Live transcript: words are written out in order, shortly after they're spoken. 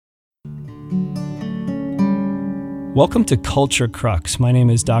Welcome to Culture Crux. My name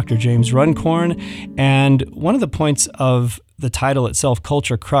is Dr. James Runcorn, and one of the points of the title itself,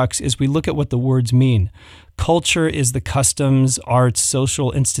 Culture Crux, is we look at what the words mean. Culture is the customs, arts,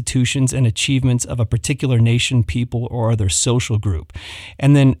 social institutions, and achievements of a particular nation, people, or other social group.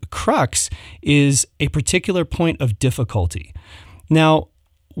 And then crux is a particular point of difficulty. Now,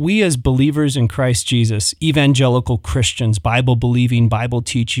 we as believers in Christ Jesus, evangelical Christians, Bible-believing,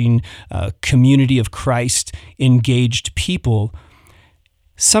 Bible-teaching, community of Christ, engaged people,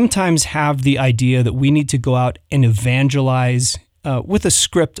 sometimes have the idea that we need to go out and evangelize with a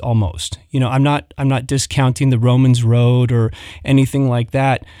script almost. You know, I'm not discounting the Romans Road or anything like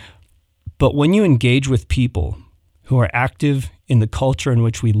that, but when you engage with people who are active in the culture in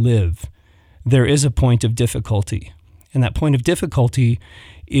which we live, there is a point of difficulty. And that point of difficulty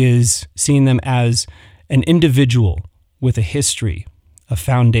is seeing them as an individual with a history, a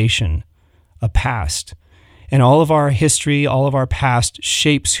foundation, a past. And all of our history, all of our past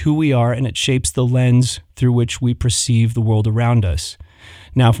shapes who we are, and it shapes the lens through which we perceive the world around us.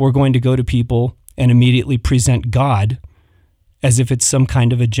 Now, if we're going to go to people and immediately present God as if it's some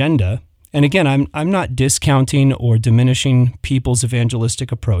kind of agenda, and again, I'm not discounting or diminishing people's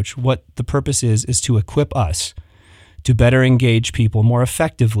evangelistic approach. What the purpose is to equip us to better engage people more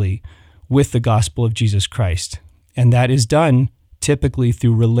effectively with the gospel of Jesus Christ. And that is done typically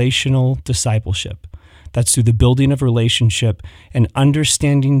through relational discipleship. That's through the building of relationship and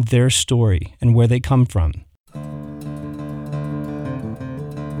understanding their story and where they come from.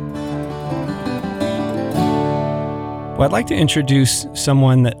 Well, I'd like to introduce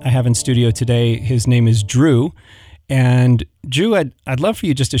someone that I have in studio today. His name is Drew. And Drew, I'd love for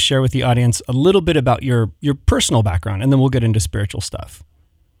you just to share with the audience a little bit about your personal background, and then we'll get into spiritual stuff.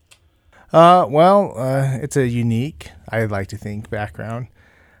 It's a unique, I'd like to think, background.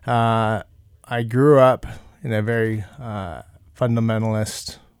 I grew up in a very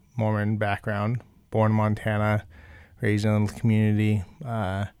fundamentalist Mormon background, born in Montana, raised in a little community.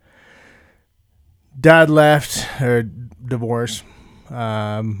 Dad left, or divorced,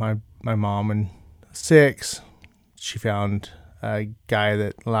 my mom when 6. She found a guy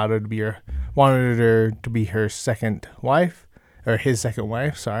that wanted her to be her second wife, or his second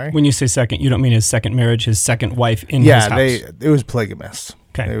wife, sorry. When you say second, you don't mean his second marriage, his second wife in his house? Yeah, it was polygamous.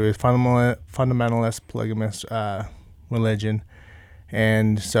 Okay. It was fundamentalist, polygamous religion.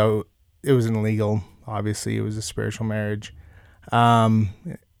 And so it was illegal. Obviously, it was a spiritual marriage. And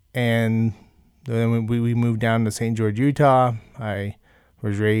then we moved down to St. George, Utah. I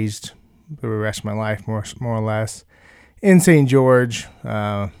was raised the rest of my life, more or less, in St. George.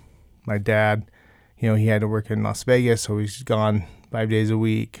 My dad, he had to work in Las Vegas, so he's gone 5 days a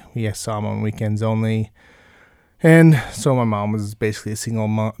week. We saw him on weekends only. And so my mom was basically a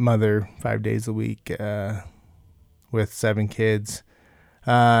single mother 5 days a week with 7 kids.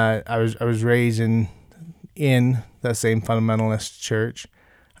 I was raised in the same fundamentalist church.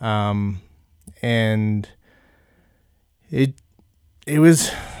 And it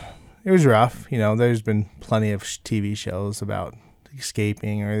was rough. There's been plenty of TV shows about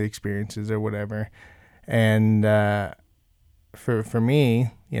escaping or the experiences or whatever. And for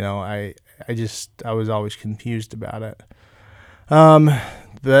me, I was always confused about it.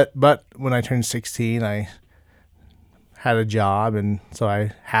 But when I turned 16, I had a job, and so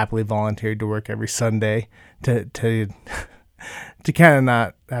I happily volunteered to work every Sunday to kind of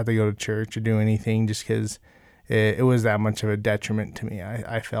not have to go to church or do anything, just because it was that much of a detriment to me,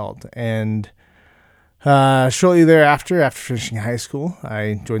 I felt. And shortly thereafter, after finishing high school,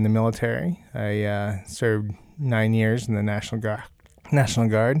 I joined the military. I served 9 years in the National Guard,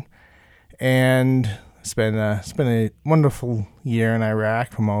 and spent a wonderful year in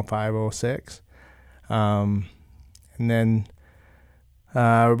Iraq from 2005, 2006. And then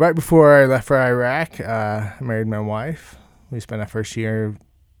right before I left for Iraq, I married my wife. We spent our first year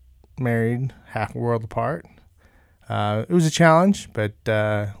married, half a world apart. It was a challenge, but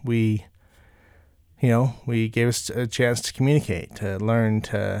we gave us a chance to communicate, to learn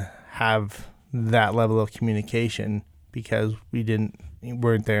to have that level of communication, because we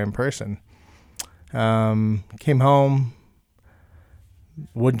weren't there in person. Came home.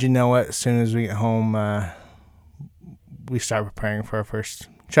 Wouldn't you know it? As soon as we get home, we start preparing for our first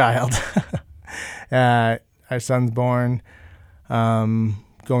child. Our son's born, going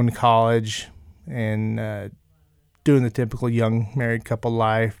to college, and doing the typical young married couple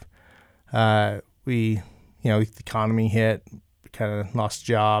life. The economy hit, kind of lost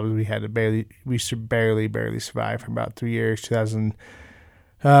jobs. We had to barely survive for about 3 years,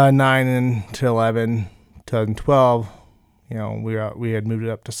 2009 and to 11, 2012. We had moved it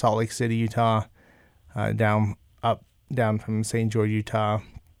up to Salt Lake City, Utah, down up down from St. George, Utah,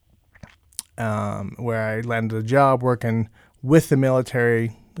 where I landed a job working with the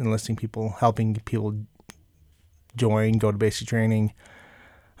military, enlisting people, helping people go to basic training.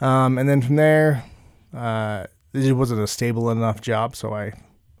 And then from there, it wasn't a stable enough job, so I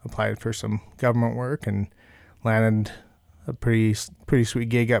applied for some government work and landed a pretty sweet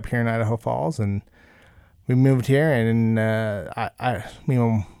gig up here in Idaho Falls, and we moved here. And me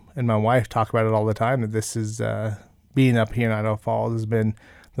and my wife talk about it all the time, that this is being up here in Idaho Falls has been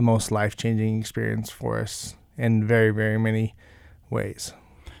the most life-changing experience for us in very, very many ways.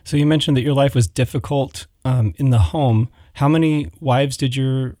 So you mentioned that your life was difficult in the home. How many wives did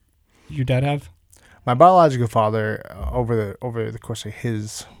your dad have? My biological father, over the course of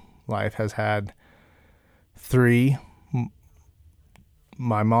his life, has had 3.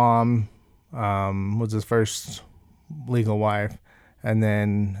 My mom was his first legal wife, and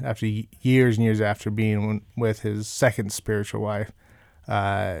then after years and years after being with his second spiritual wife,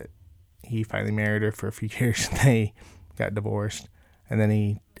 he finally married her for a few years. They got divorced, and then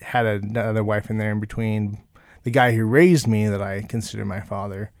he had another wife in there in between. The guy who raised me, that I consider my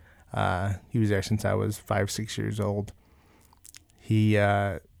father, he was there since I was 5-6 years old. He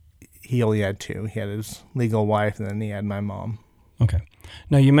only had 2. He had his legal wife, and then he had my mom. Okay.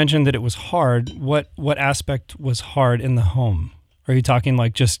 Now, you mentioned that it was hard. What aspect was hard in the home? Are you talking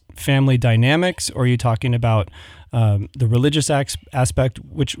like just family dynamics, or are you talking about the religious aspect?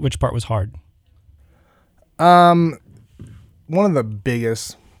 Which part was hard? One of the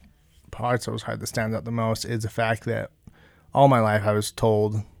biggest parts that was hard, that stands out the most, is the fact that all my life I was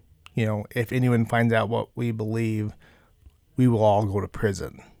told, if anyone finds out what we believe, we will all go to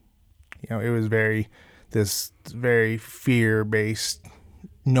prison. It was very fear-based.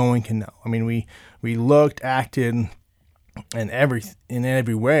 No one can know. I mean, we looked, acted, in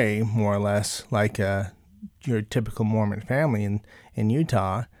every way, more or less, like your typical Mormon family in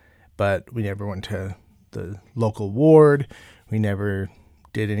Utah, but we never went to the local ward. We never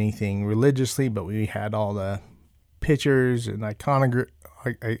did anything religiously, but we had all the pictures and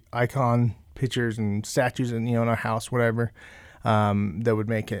icon pictures and statues in our house, whatever, that would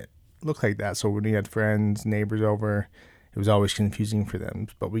make it look like that. So when we had friends, neighbors over, it was always confusing for them,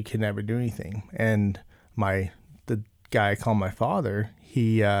 but we could never do anything. And the guy I call my father,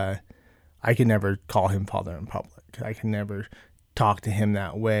 I could never call him father in public. I could never talk to him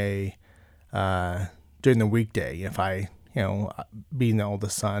that way during the weekday. If I, being the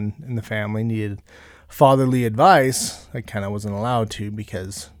oldest son in the family, needed fatherly advice, I kind of wasn't allowed to,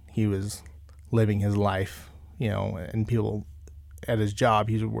 because he was living his life, and people at his job,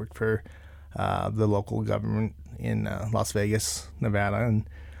 he worked for the local government in Las Vegas, Nevada, and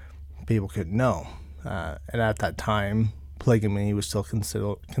people couldn't know. And at that time, polygamy was still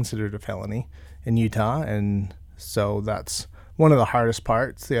considered a felony in Utah, and so that's one of the hardest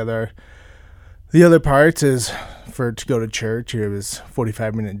parts. The other parts is to go to church. It was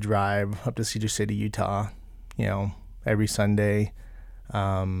 45-minute drive up to Cedar City, Utah, every Sunday,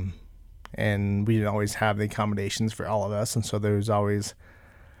 and we didn't always have the accommodations for all of us, and so there was always,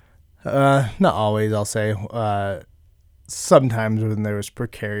 not always, I'll say, sometimes when there was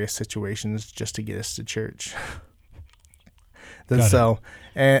precarious situations just to get us to church.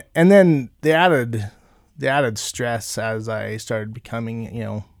 And then the added stress as I started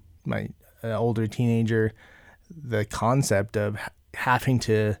becoming, my older teenager, the concept of having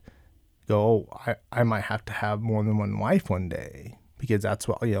to go, I might have to have more than one wife one day, because that's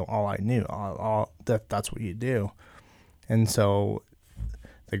what, all I knew, that's what you do. And so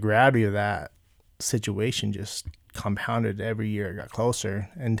the gravity of that situation just compounded every year. It got closer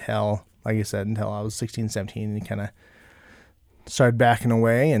until, like I said, until I was 16, 17, and kind of started backing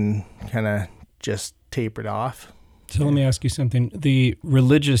away and kind of just tapered off. So let me ask you something. The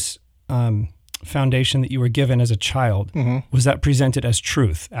religious foundation that you were given as a child, was that presented as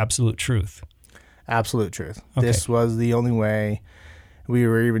truth, absolute truth? Absolute truth. Okay. This was the only way. We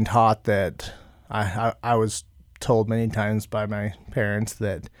were even taught that, I was told many times by my parents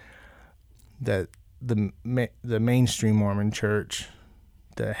that the mainstream Mormon church,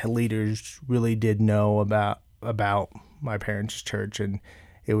 the leaders really did know about my parents' church, and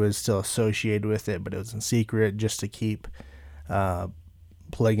it was still associated with it, but it was in secret, just to keep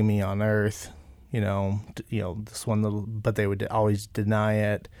polygamy on earth, this one little, but they would always deny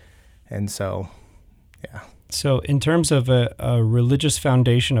it. And so, yeah. So in terms of a religious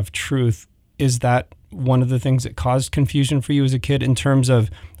foundation of truth, is that one of the things that caused confusion for you as a kid, in terms of,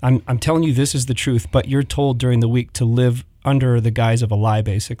 I'm telling you this is the truth, but you're told during the week to live under the guise of a lie,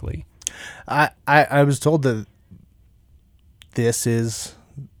 basically? I was told that this is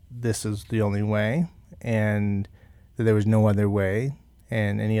the only way, and that there was no other way,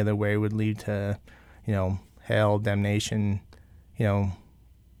 and any other way would lead to, hell, damnation,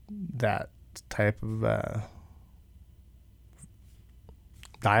 that type of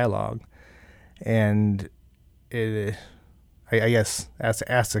dialogue. And I guess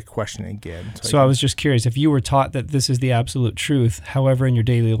ask the question again. So I was just curious, if you were taught that this is the absolute truth, however, in your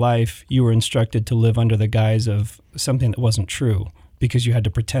daily life, you were instructed to live under the guise of something that wasn't true because you had to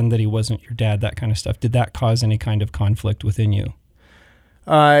pretend that he wasn't your dad, that kind of stuff. Did that cause any kind of conflict within you?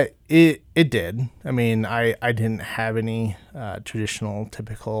 It did. I mean, I didn't have any traditional,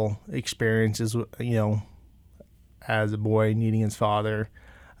 typical experiences, as a boy needing his father.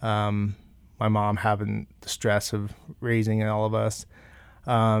 My mom having the stress of raising all of us.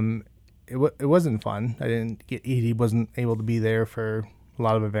 It wasn't fun. He wasn't able to be there for a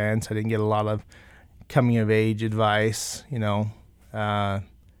lot of events. I didn't get a lot of coming of age advice. I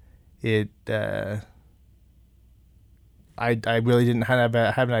really didn't have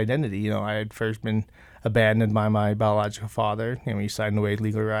an identity. I had first been abandoned by my biological father. He signed away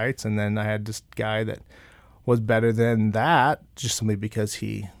legal rights, and then I had this guy that was better than that, just simply because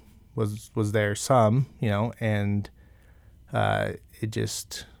he was there some, and it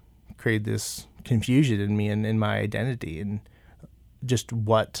just created this confusion in me and in my identity and just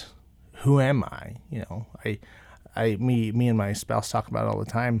who am I? Me and my spouse talk about it all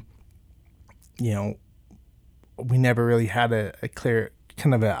the time. We never really had a clear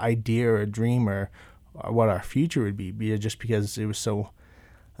kind of an idea or a dream or what our future would be, just because it was so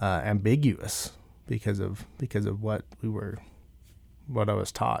ambiguous because of what I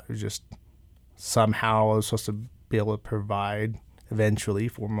was taught. It was just somehow I was supposed to be able to provide eventually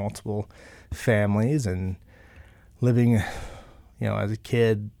for multiple families, and living, as a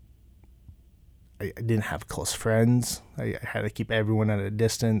kid, I didn't have close friends. I had to keep everyone at a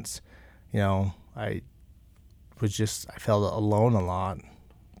distance. I felt alone a lot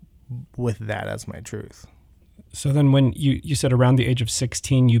with that as my truth. So then when you said around the age of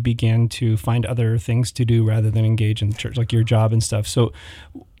 16, you began to find other things to do rather than engage in the church, like your job and stuff. So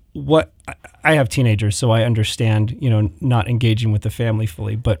I have teenagers, so I understand, not engaging with the family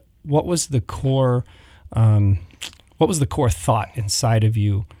fully, but what was the core thought inside of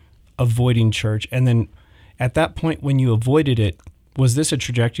you avoiding church? And then at that point, when you avoided it, was this a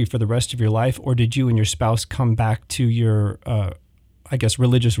trajectory for the rest of your life, or did you and your spouse come back to your,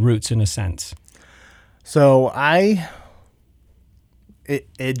 religious roots in a sense? So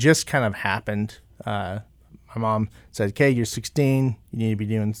it just kind of happened. My mom said, "Okay, you're 16. You need to be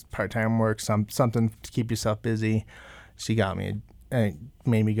doing part-time work, something to keep yourself busy." She got me,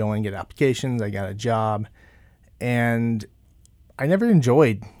 made me go and get applications. I got a job, and I never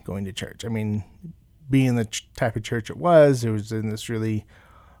enjoyed going to church. I mean, being the type of church it was in this really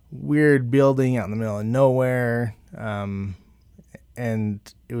weird building out in the middle of nowhere, and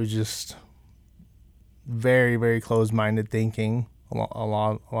it was just very, very closed-minded thinking a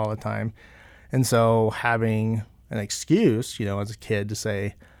lot of the time. And so having an excuse, as a kid to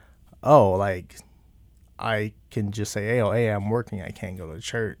say, I can just say, hey, I'm working, I can't go to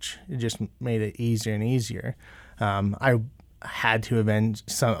church. It just made it easier and easier. I had to avenge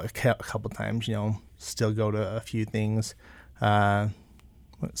a couple times, still go to a few things,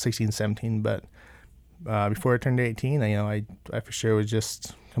 16, 17, but before I turned 18, I for sure was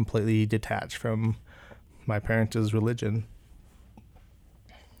just completely detached from my parents' religion.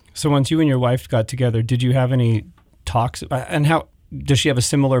 So once you and your wife got together, did you have any talks? And how does she have a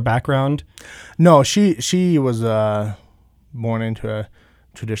similar background? No, she was born into a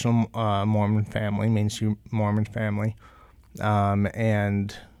traditional Mormon family, mainstream Mormon family,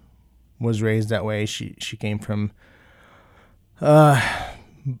 and was raised that way. She came from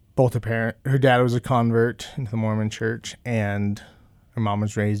both her dad was a convert into the Mormon church, and her mom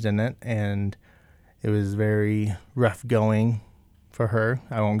was raised in it, and it was very rough going for her.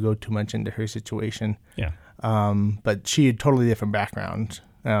 I won't go too much into her situation. Yeah. But she had a totally different background.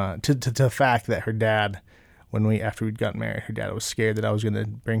 To the fact that her dad, after we'd gotten married, her dad was scared that I was going to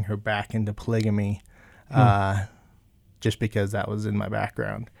bring her back into polygamy, just because that was in my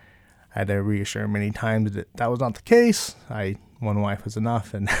background. I had to reassure her many times that was not the case. One wife was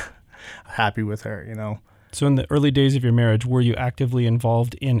enough, and happy with her, So in the early days of your marriage, were you actively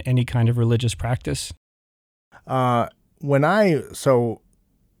involved in any kind of religious practice? When I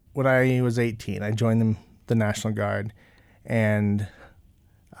was 18, I joined the National Guard, and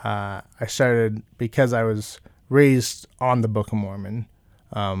I started, because I was raised on the Book of Mormon,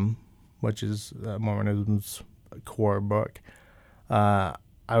 which is Mormonism's core book. I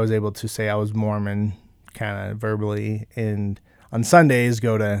was able to say I was Mormon kind of verbally, and on Sundays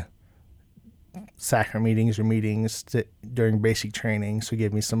go to sacrament meetings or meetings during basic training, so it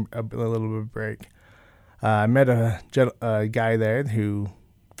gave me a little bit of a break. I met a guy there who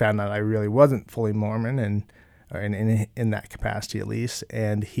found out I really wasn't fully Mormon, or in that capacity at least,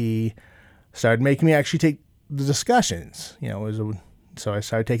 and he started making me actually take the discussions. So I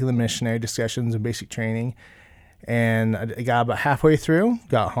started taking the missionary discussions and basic training, and I got about halfway through,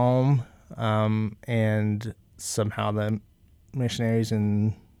 got home, and somehow the missionaries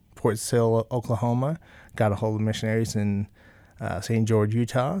in Fort Sill, Oklahoma, got a hold of the missionaries in St. George,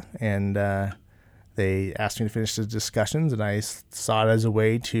 Utah, and they asked me to finish the discussions, and I saw it as a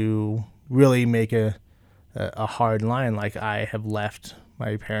way to really make a hard line, like, I have left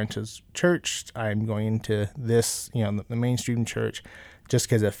my parents' church, I'm going into this, the mainstream church, just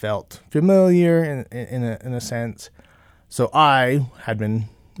because it felt familiar in a sense. So I had been,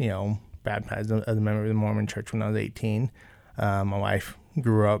 baptized as a member of the Mormon church when I was 18. My wife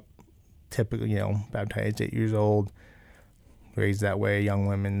grew up typically, baptized 8 years old, raised that way, young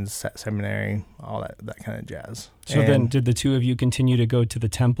women's seminary, all that kind of jazz. So then did the two of you continue to go to the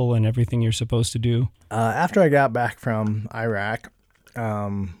temple and everything you're supposed to do? After I got back from Iraq,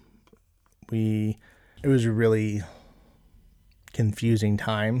 it was a really confusing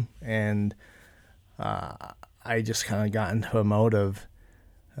time, and I just kind of got into a mode of,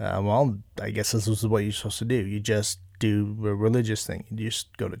 I guess this is what you're supposed to do. You just do a religious thing. You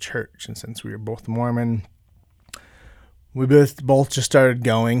just go to church. And since we were both Mormon, we both just started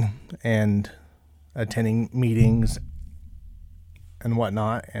going and attending meetings and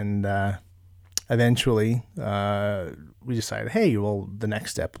whatnot. And eventually we decided, hey, well, the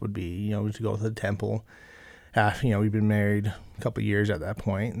next step would be, to go to the temple. We'd been married a couple of years at that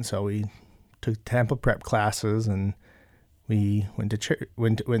point, and so we took temple prep classes, and we went to church,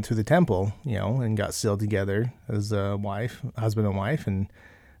 went through the temple, and got sealed together as husband and wife, and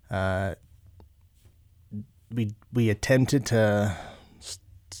we attempted to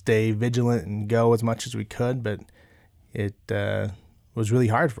stay vigilant and go as much as we could, but it was really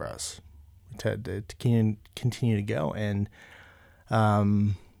hard for us to continue to go. And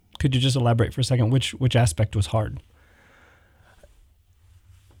could you just elaborate for a second? Which aspect was hard?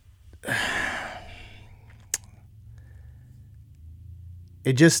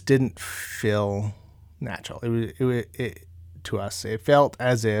 It just didn't feel natural. It to us. It felt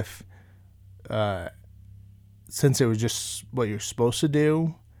as if, since it was just what you're supposed to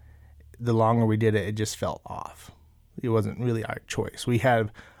do, the longer we did it, it just felt off. It wasn't really our choice. We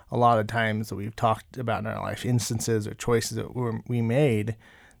had a lot of times that we've talked about in our life, instances or choices that we made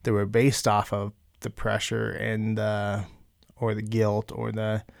that were based off of the pressure and or the guilt or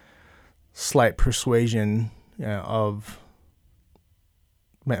the slight persuasion of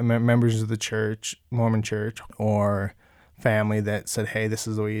members of the church, Mormon church, or family that said, hey, this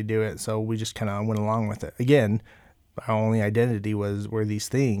is the way you do it. So we just kind of went along with it. Again, our only identity were these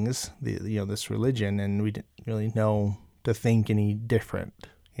things, this religion, and we didn't really know to think any different,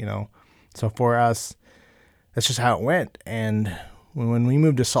 So for us, that's just how it went. And when we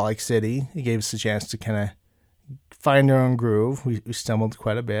moved to Salt Lake City, it gave us a chance to kind of find our own groove. We stumbled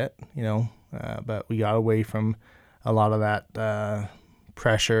quite a bit, but we got away from a lot of that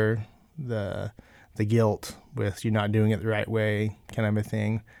pressure, the guilt with you not doing it the right way, kind of a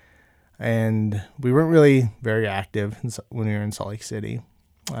thing. And we weren't really very active when we were in Salt Lake City.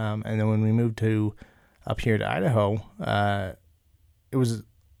 And then when we moved up here to Idaho, it was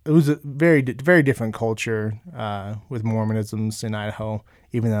a very, very different culture with Mormonisms in Idaho,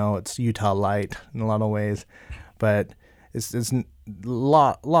 even though it's Utah light in a lot of ways. But it's a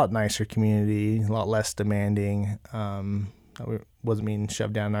lot nicer community, a lot less demanding. It wasn't being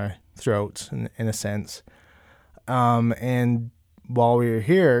shoved down our throats in a sense. And while we were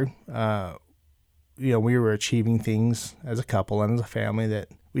here, we were achieving things as a couple and as a family that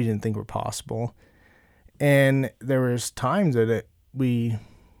we didn't think were possible. And there was times that we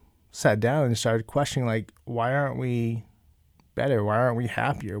sat down and started questioning, like, why aren't we better? Why aren't we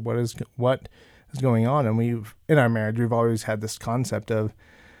happier? What is going on? And in our marriage, we've always had this concept of,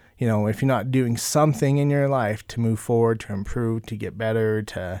 if you're not doing something in your life to move forward, to improve, to get better,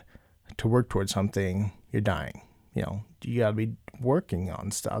 to work towards something, you're dying. You got to be working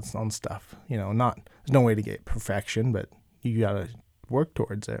on stuff. There's no way to get perfection, but you got to work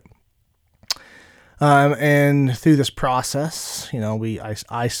towards it. And through this process,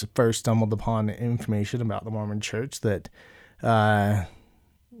 I first stumbled upon information about the Mormon Church that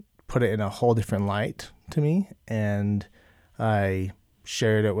put it in a whole different light to me, and I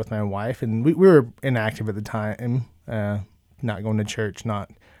shared it with my wife, and we were inactive at the time, not going to church, not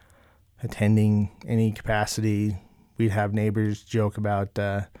attending any capacity. We'd have neighbors joke about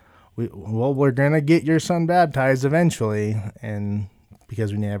we're going to get your son baptized eventually. And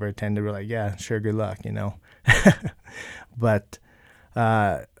because we never attended, we're like, yeah, sure, good luck, But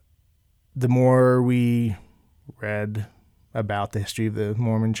the more we read about the history of the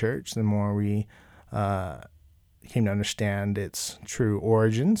Mormon Church, the more we came to understand its true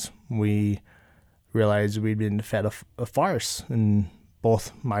origins. We realized we'd been fed a farce in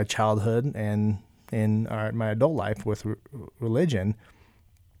both my childhood and in my adult life with religion.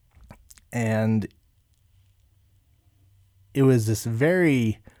 And it was this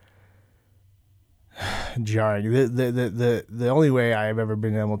very jarring. The only way I've ever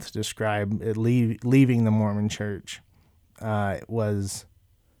been able to describe it, leaving the Mormon Church is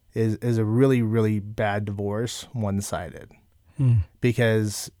a really, really bad divorce, one-sided.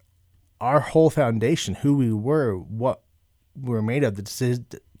 Because our whole foundation, who we were, what we were made of,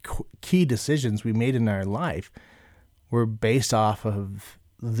 the key decisions we made in our life were based off of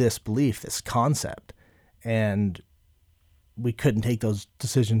this belief, this concept. And we couldn't take those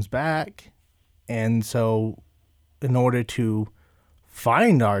decisions back. And so in order to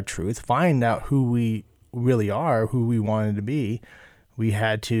find our truth, find out who we really are, who we wanted to be, we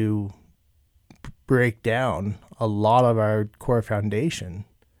had to break down a lot of our core foundation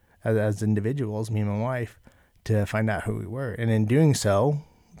as individuals, me and my wife, to find out who we were. And in doing so,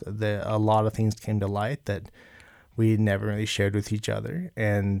 a lot of things came to light that we never really shared with each other.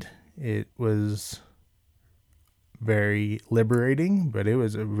 And it was very liberating, but it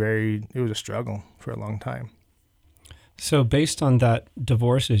was a struggle for a long time. So based on that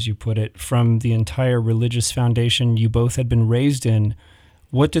divorce, as you put it, from the entire religious foundation you both had been raised in,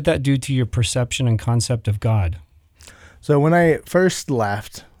 what did that do to your perception and concept of God? So when I first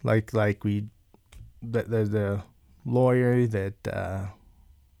left, there's a lawyer that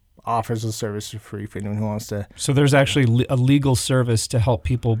offers a service for free for anyone who wants to. So there's actually a legal service to help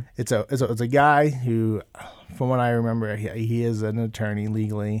people. It's a guy who, from what I remember, he is an attorney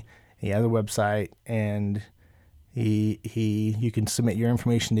legally. He has a website, and you can submit your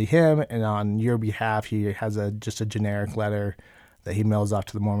information to him, and on your behalf, he has just a generic letter that he mails off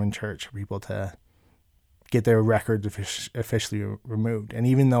to the Mormon Church for people to get their records officially removed. And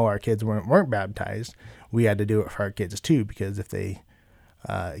even though our kids weren't baptized, we had to do it for our kids too, because if they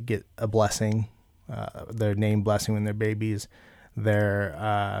get a blessing, their name blessing when they're babies, they're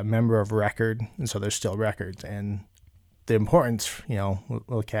a member of record, and so they're still records. And the importance,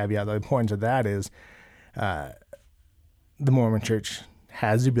 little caveat, the importance of that is the Mormon Church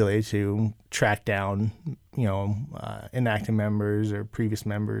has the ability to track down, inactive members or previous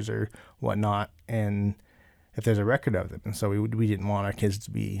members or whatnot, and if there's a record of them. And so we didn't want our kids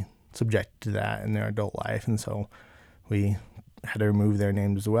to be subjected to that in their adult life, and so we had to remove their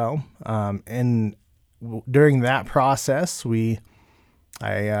names as well. And during that process,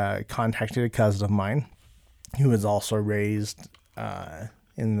 I contacted a cousin of mine who was also raised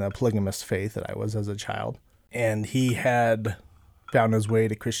in the polygamous faith that I was as a child, and he had found his way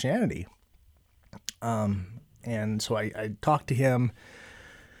to Christianity. And so I talked to him.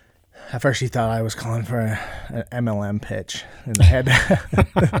 At first, he thought I was calling for an MLM pitch in the head.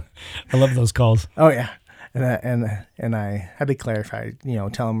 I love those calls. Oh yeah, and I had to clarify,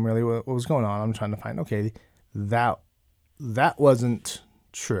 tell him really what was going on. I'm trying to find, okay, that wasn't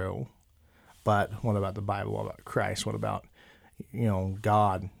true, but what about the Bible? What about Christ? What about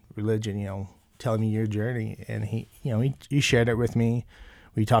God, religion? Telling me your journey, and he shared it with me.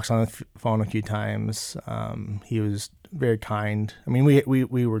 We talked on the phone a few times. He was very kind. I mean,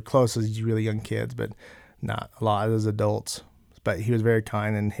 we were close as really young kids, but not a lot as adults. But he was very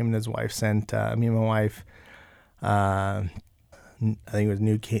kind, and him and his wife sent me and my wife, I think it was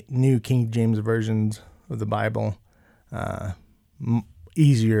New King James versions of the Bible,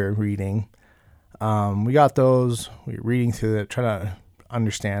 easier reading. We got those. We were reading through it, trying to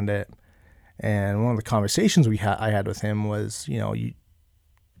understand it. And one of the conversations I had with him was, you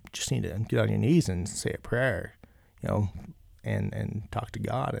just need to get on your knees and say a prayer, and talk to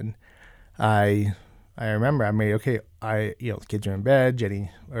God. And I remember the kids are in bed.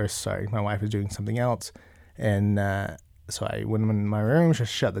 My wife was doing something else. And so I went in my room,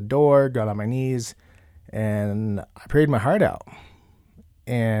 just shut the door, got on my knees, and I prayed my heart out.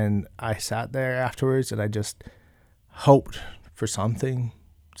 And I sat there afterwards, and I just hoped for something,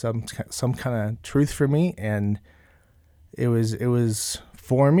 some kind of truth for me. And it was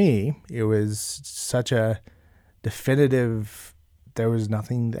for me, it was such a definitive. There was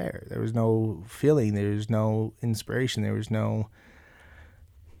nothing there. There was no feeling. There was no inspiration. There was no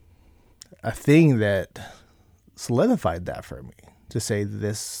a thing that solidified that for me to say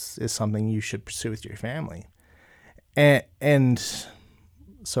this is something you should pursue with your family. And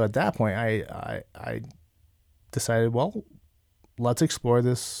so at that point, I decided, well, let's explore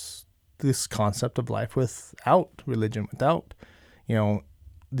this concept of life without religion, without,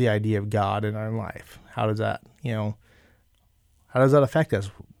 the idea of God in our life. How does that affect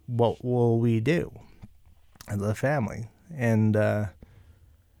us? What will we do as a family? And there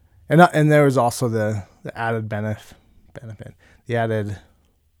was also the added benefit, the added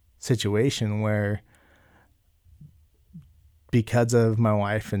situation where, because of my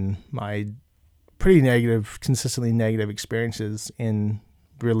wife and my pretty consistently negative experiences in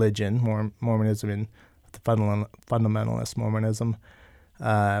religion, Mormonism and the fundamentalist Mormonism,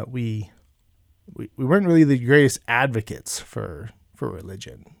 we weren't really the greatest advocates for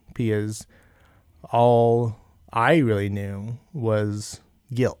religion, because all I really knew was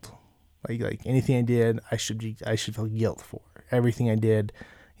guilt. Like anything I did, I should feel guilt for everything I did,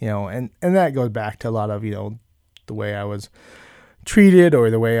 and that goes back to a lot of the way I was treated, or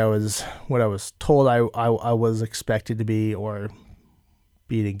the way what I was told I was expected to be, or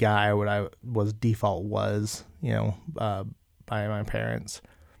being a guy, what I was default was, by my parents.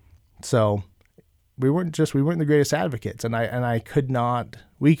 So we weren't the greatest advocates, and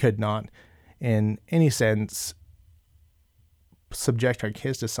we could not in any sense subject our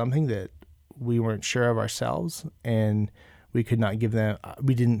kids to something that we weren't sure of ourselves, and we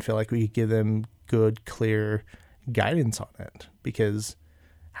didn't feel like we could give them good, clear guidance on it, because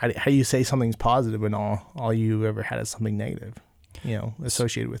how do you say something's positive when all you ever had is something negative,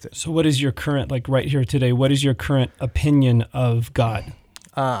 associated with it? So what is your current, right here today, what is your current opinion of God?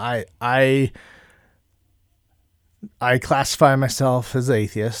 I classify myself as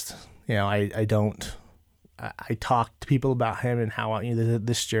atheist. I talk to people about him and how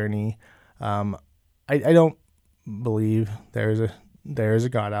this journey. I don't believe there is a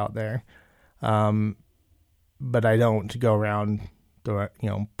God out there, but I don't go around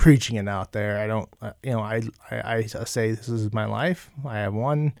preaching it out there. I don't. I say this is my life. I have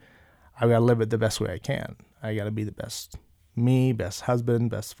one. I've got to live it the best way I can. I got to be the best me, best husband,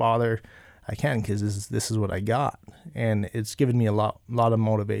 best father I can, because this is what I got, and it's given me a lot of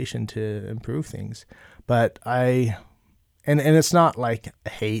motivation to improve things. But and it's not like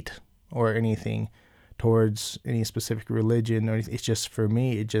hate or anything towards any specific religion or anything. It's just, for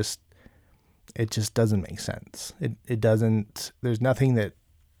me, it just doesn't make sense. It doesn't. There's nothing that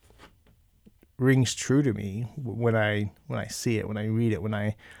rings true to me when I see it, when I read it, when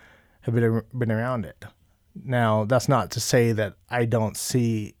I have been around it. Now, that's not to say that I don't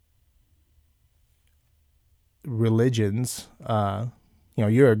see religions.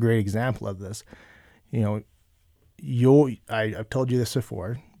 You're a great example of this. I've told you this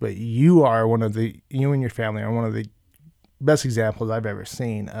before, but you and your family are one of the best examples I've ever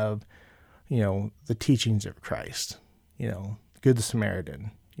seen of, the teachings of Christ, Good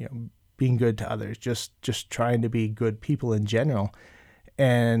Samaritan, being good to others, just trying to be good people in general.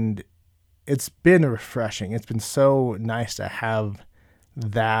 And it's been refreshing. It's been so nice to have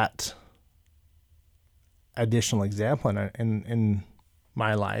that additional example in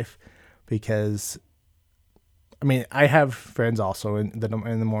my life, because I have friends also in the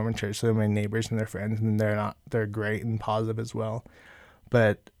Mormon church, so they're my neighbors and they're friends, and they're great and positive as well.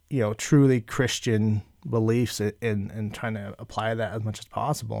 But truly Christian beliefs and trying to apply that as much as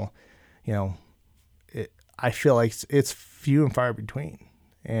possible, I feel like it's few and far between.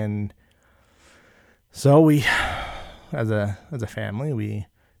 And so we, as a family, we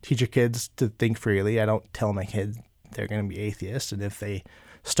teach our kids to think freely. I don't tell my kids they're going to be atheists, and if they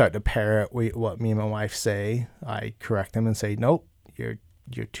start to parrot what me and my wife say, I correct them and say, nope, you're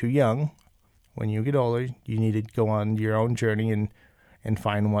too young. When you get older, you need to go on your own journey and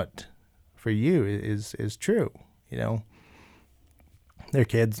find what for you is true. They're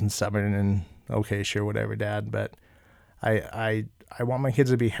kids and stubborn and okay, sure, whatever, Dad. But I want my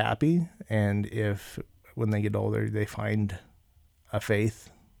kids to be happy, and if when they get older they find a faith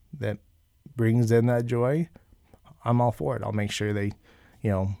that brings them that joy, I'm all for it. I'll make sure they,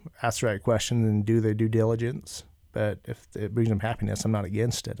 ask the right questions and do their due diligence. But if it brings them happiness, I'm not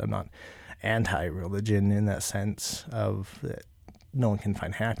against it. I'm not anti-religion in that sense of that no one can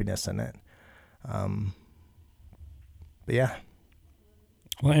find happiness in it. But yeah.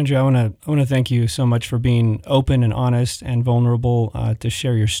 Well, Andrew, I want to thank you so much for being open and honest and vulnerable to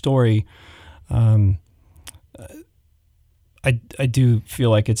share your story. I do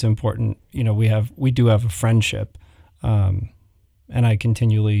feel like it's important. We do have a friendship, and I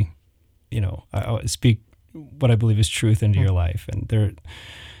continually, I speak what I believe is truth into your life. And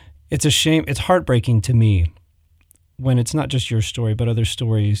it's a shame. It's heartbreaking to me when it's not just your story, but other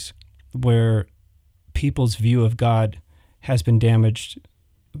stories where people's view of God has been damaged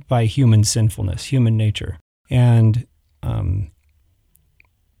by human sinfulness, human nature. And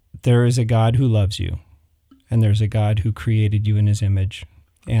there is a God who loves you, and there's a God who created you in his image,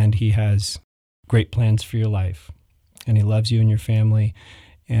 and he has great plans for your life, and he loves you and your family.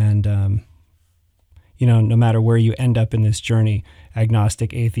 And, no matter where you end up in this journey,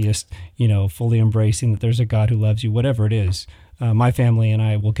 agnostic, atheist, fully embracing that there's a God who loves you, whatever it is, my family and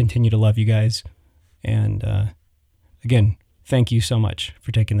I will continue to love you guys. And again, thank you so much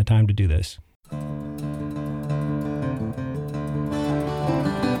for taking the time to do this.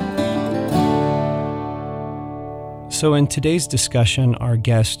 So in today's discussion, our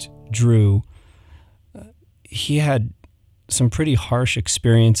guest, Drew, he had some pretty harsh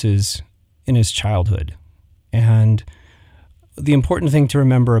experiences in his childhood. And the important thing to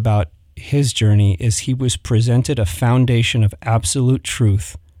remember about his journey is he was presented a foundation of absolute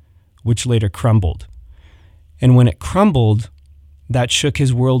truth, which later crumbled. And when it crumbled, that shook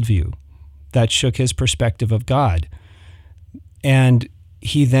his worldview. That shook his perspective of God. And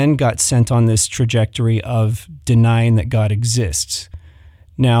he then got sent on this trajectory of denying that God exists.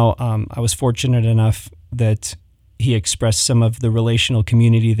 Now, I was fortunate enough that he expressed some of the relational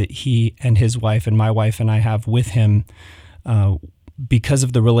community that he and his wife and my wife and I have with him. Because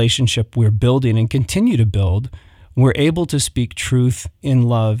of the relationship we're building and continue to build, we're able to speak truth in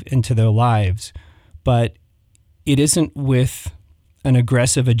love into their lives. But it isn't with an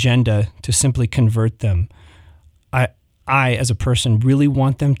aggressive agenda to simply convert them. I, as a person, really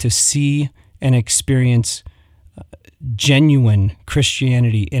want them to see and experience genuine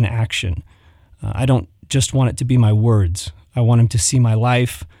Christianity in action. I don't just want it to be my words. I want them to see my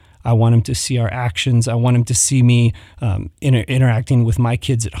life. I want them to see our actions. I want them to see me interacting with my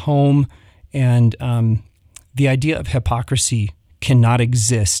kids at home. And the idea of hypocrisy cannot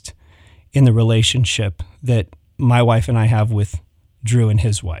exist in the relationship that my wife and I have with Drew and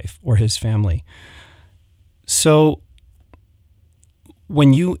his wife or his family. So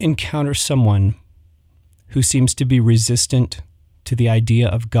when you encounter someone who seems to be resistant to the idea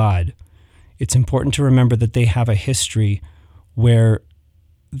of God, it's important to remember that they have a history where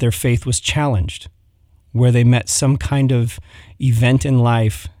their faith was challenged, where they met some kind of event in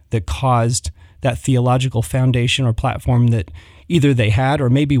life that caused that theological foundation or platform that either they had or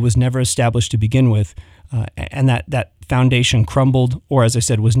maybe was never established to begin with, and that foundation crumbled or, as I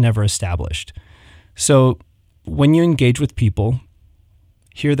said, was never established. So when you engage with people,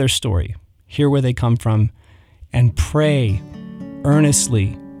 hear their story, hear where they come from, and pray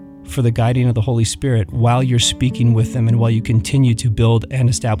earnestly for the guiding of the Holy Spirit while you're speaking with them and while you continue to build and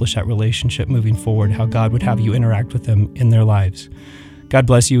establish that relationship moving forward, how God would have you interact with them in their lives. God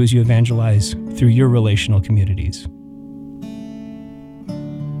bless you as you evangelize through your relational communities.